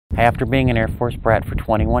After being an Air Force brat for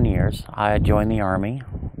 21 years, I joined the Army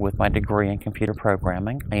with my degree in computer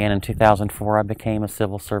programming, and in 2004 I became a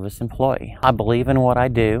civil service employee. I believe in what I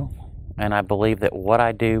do, and I believe that what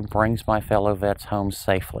I do brings my fellow vets home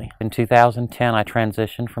safely. In 2010 I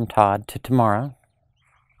transitioned from Todd to Tamara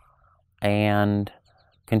and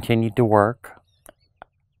continued to work.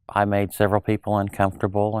 I made several people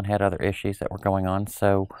uncomfortable and had other issues that were going on,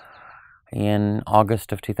 so in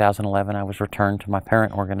August of 2011, I was returned to my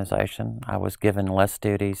parent organization. I was given less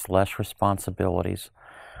duties, less responsibilities,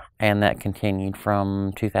 and that continued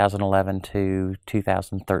from 2011 to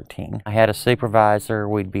 2013. I had a supervisor.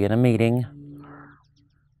 We'd be in a meeting.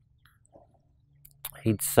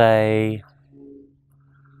 He'd say,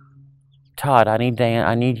 "Todd, I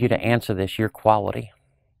need you to answer this. Your quality."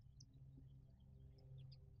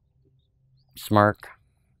 Smirk.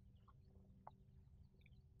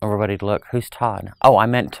 Everybody'd look, "Who's Todd?" "Oh, I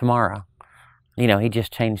meant Tamara." You know, he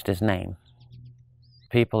just changed his name.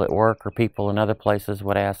 People at work or people in other places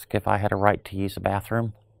would ask if I had a right to use a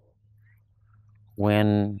bathroom.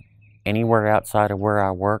 When anywhere outside of where I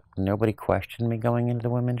worked, nobody questioned me going into the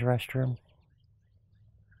women's restroom.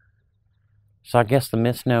 So I guess the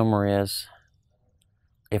misnomer is,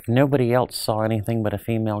 if nobody else saw anything but a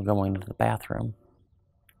female going to the bathroom,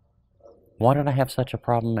 why did I have such a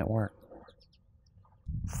problem at work?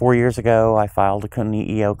 4 years ago, I filed an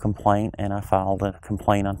EEO complaint, and I filed a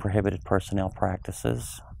complaint on prohibited personnel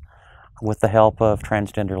practices. With the help of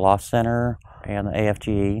Transgender Law Center and the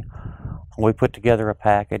AFGE, we put together a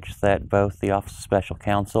package that both the Office of Special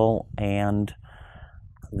Counsel and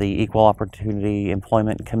the Equal Opportunity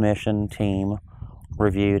Employment Commission team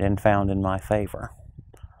reviewed and found in my favor.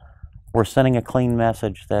 We're sending a clean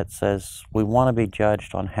message that says we want to be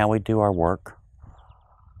judged on how we do our work,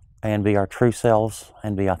 and be our true selves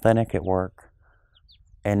and be authentic at work,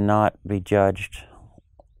 and not be judged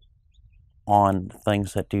on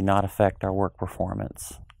things that do not affect our work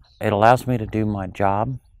performance. It allows me to do my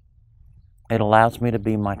job. It allows me to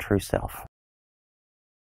be my true self.